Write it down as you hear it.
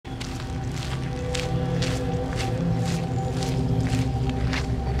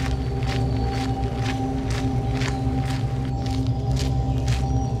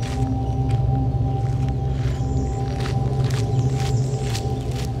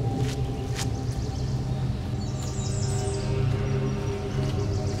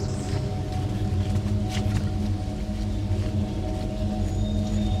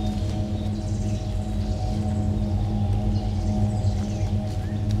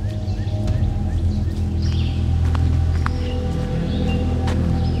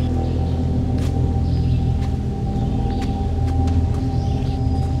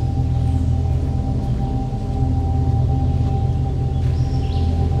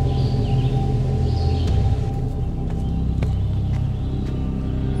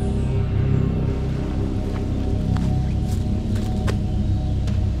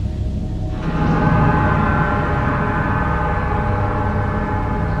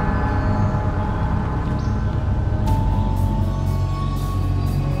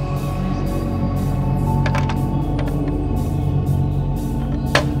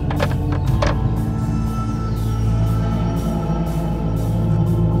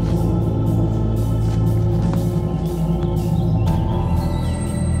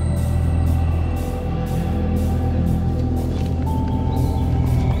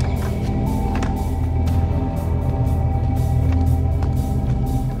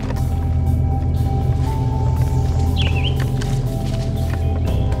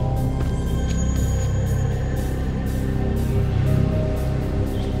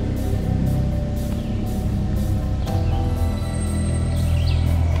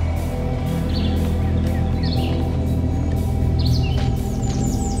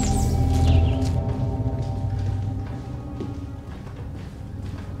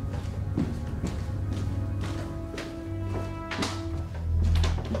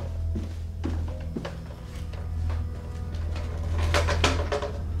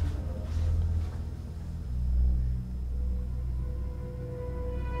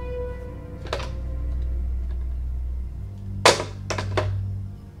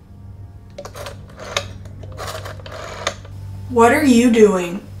What are you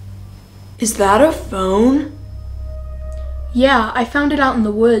doing? Is that a phone? Yeah, I found it out in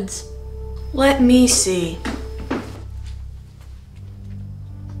the woods. Let me see.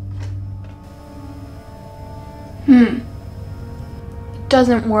 It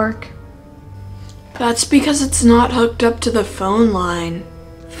doesn't work. That's because it's not hooked up to the phone line.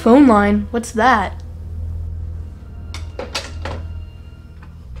 Phone line? What's that?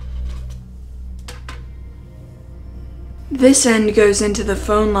 This end goes into the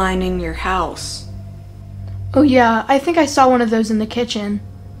phone line in your house. Oh yeah, I think I saw one of those in the kitchen.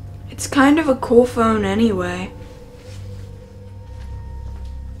 It's kind of a cool phone anyway.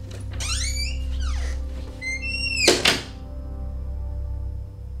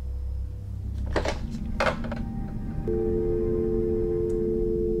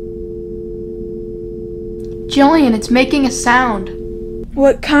 Jillian, it's making a sound.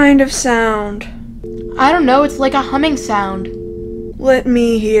 What kind of sound? I don't know, it's like a humming sound. Let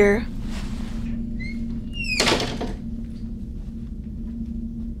me hear.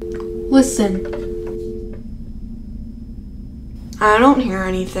 Listen. I don't hear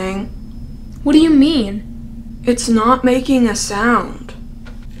anything. What do you mean? It's not making a sound.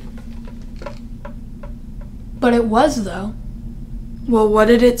 But it was, though. Well, what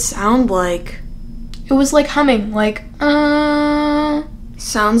did it sound like? It was like humming, like,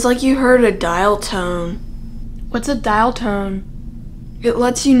 Sounds like you heard a dial tone. What's a dial tone? It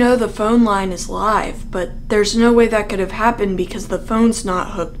lets you know the phone line is live, but there's no way that could have happened because the phone's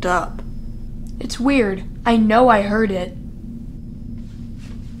not hooked up. It's weird. I know I heard it.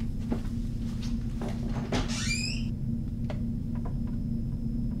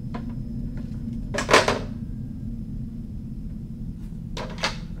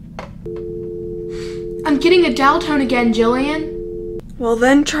 I'm getting a dial tone again, Jillian. Well,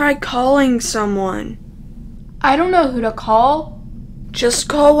 then try calling someone. I don't know who to call. Just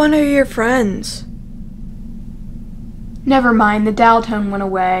call one of your friends. Never mind, the dial tone went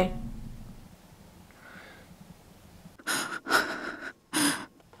away.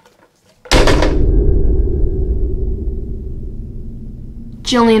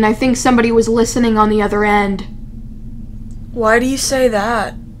 Jillian, I think somebody was listening on the other end. Why do you say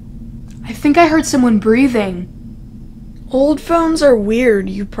that? I think I heard someone breathing. Old phones are weird.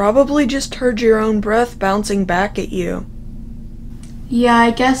 You probably just heard your own breath bouncing back at you. Yeah,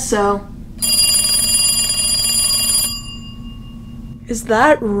 I guess so. Is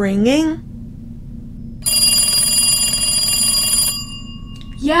that ringing?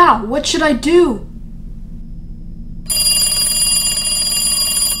 Yeah, what should I do?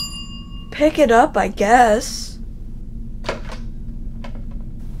 Pick it up, I guess.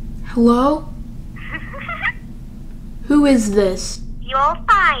 Hello? Who is this? You'll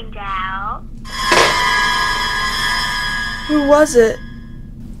find out. Who was it?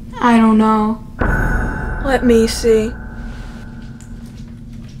 I don't know. Let me see.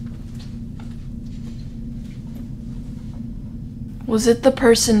 Was it the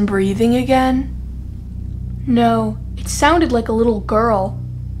person breathing again? No, it sounded like a little girl.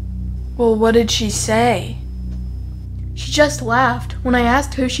 Well, what did she say? She just laughed. When I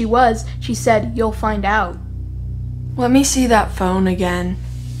asked who she was, she said, "You'll find out." Let me see that phone again.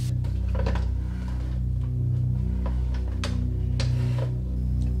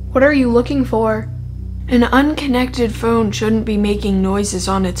 What are you looking for? An unconnected phone shouldn't be making noises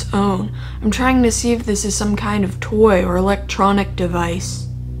on its own. I'm trying to see if this is some kind of toy or electronic device.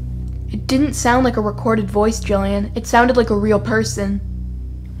 It didn't sound like a recorded voice, Jillian. It sounded like a real person.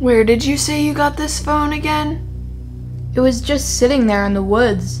 Where did you say you got this phone again? It was just sitting there in the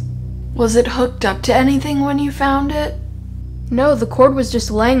woods. Was it hooked up to anything when you found it? No, the cord was just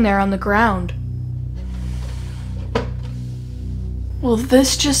laying there on the ground. Well,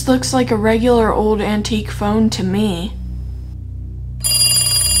 this just looks like a regular old antique phone to me.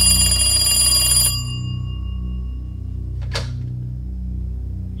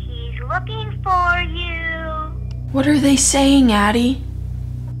 He's looking for you. What are they saying, Addie?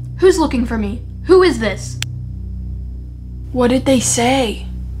 Who's looking for me? Who is this? What did they say?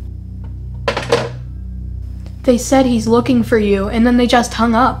 They said he's looking for you, and then they just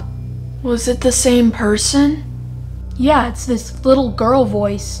hung up. Was it the same person? Yeah, it's this little girl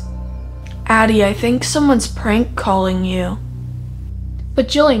voice. Addie, I think someone's prank calling you. But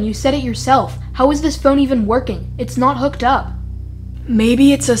Jillian, you said it yourself. How is this phone even working? It's not hooked up.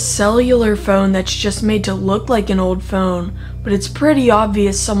 Maybe it's a cellular phone that's just made to look like an old phone, but it's pretty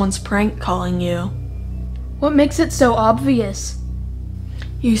obvious someone's prank calling you. What makes it so obvious?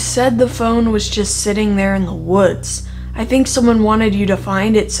 You said the phone was just sitting there in the woods. I think someone wanted you to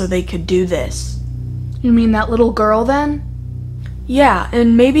find it so they could do this. You mean that little girl then? Yeah,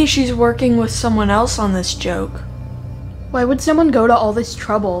 and maybe she's working with someone else on this joke. Why would someone go to all this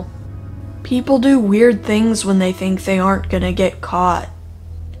trouble? People do weird things when they think they aren't gonna get caught.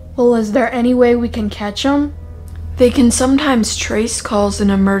 Well, is there any way we can catch them? They can sometimes trace calls in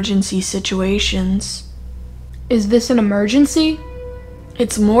emergency situations. Is this an emergency?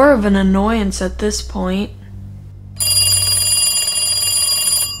 It's more of an annoyance at this point.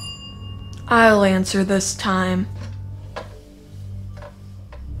 I'll answer this time.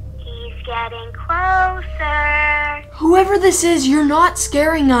 He's getting closer. Whoever this is, you're not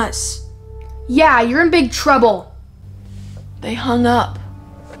scaring us. Yeah, you're in big trouble. They hung up.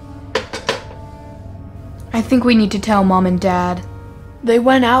 I think we need to tell Mom and Dad. They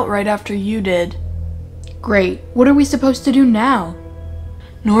went out right after you did. Great. What are we supposed to do now?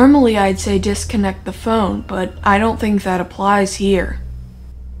 Normally I'd say disconnect the phone, but I don't think that applies here.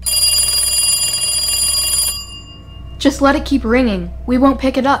 Just let it keep ringing. We won't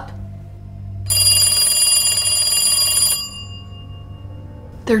pick it up.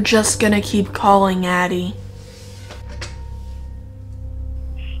 They're just gonna keep calling Addie.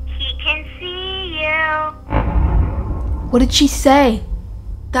 He can see you. What did she say?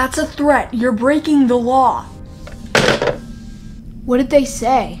 That's a threat. You're breaking the law. What did they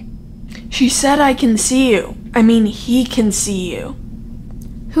say? She said I can see you. I mean, he can see you.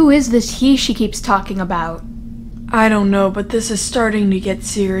 Who is this he she keeps talking about? I don't know, but this is starting to get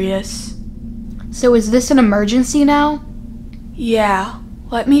serious. So is this an emergency now? Yeah,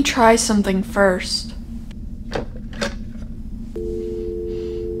 let me try something first.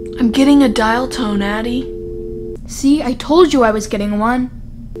 I'm getting a dial tone, Addie. See, I told you I was getting one.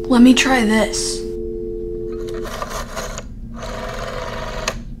 Let me try this.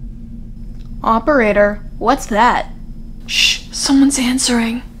 Operator, what's that? Shh, someone's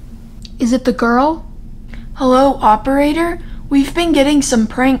answering. Is it the girl? Hello, operator? We've been getting some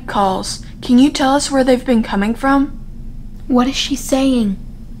prank calls. Can you tell us where they've been coming from? What is she saying?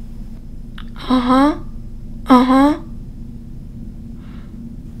 Uh-huh. Uh-huh.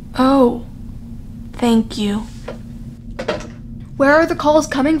 Oh. Thank you. Where are the calls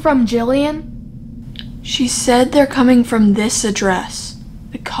coming from, Jillian? She said they're coming from this address.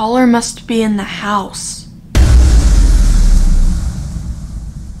 The caller must be in the house.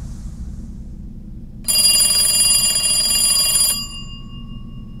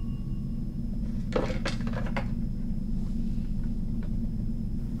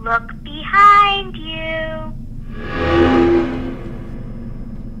 Look behind you.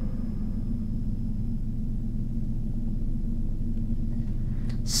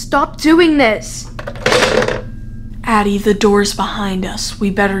 Stop doing this! Addie, the door's behind us. We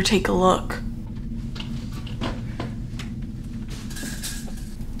better take a look.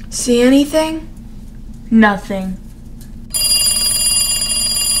 See anything? Nothing.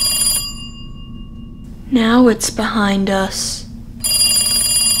 Now it's behind us.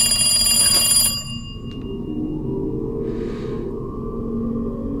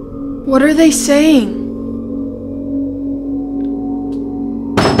 What are they saying?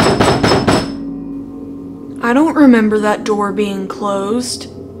 I don't remember that door being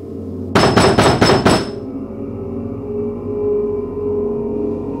closed.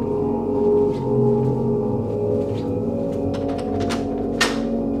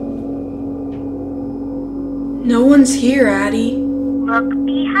 No one's here, Addie. Look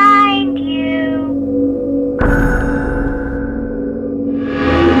behind you.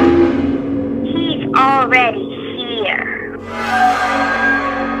 He's already here.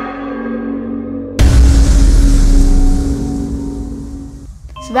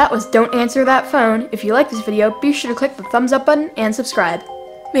 So that was Don't Answer That Phone. If you like this video, be sure to click the thumbs up button and subscribe.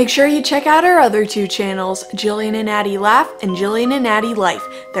 Make sure you check out our other two channels, Jillian and Addie Laugh and Jillian and Addie Life.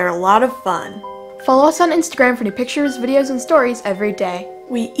 They're a lot of fun. Follow us on Instagram for new pictures, videos, and stories every day.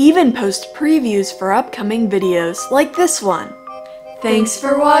 We even post previews for upcoming videos, like this one. Thanks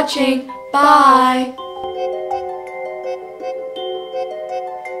for watching. Bye!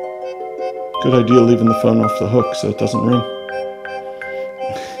 Good idea leaving the phone off the hook so it doesn't ring.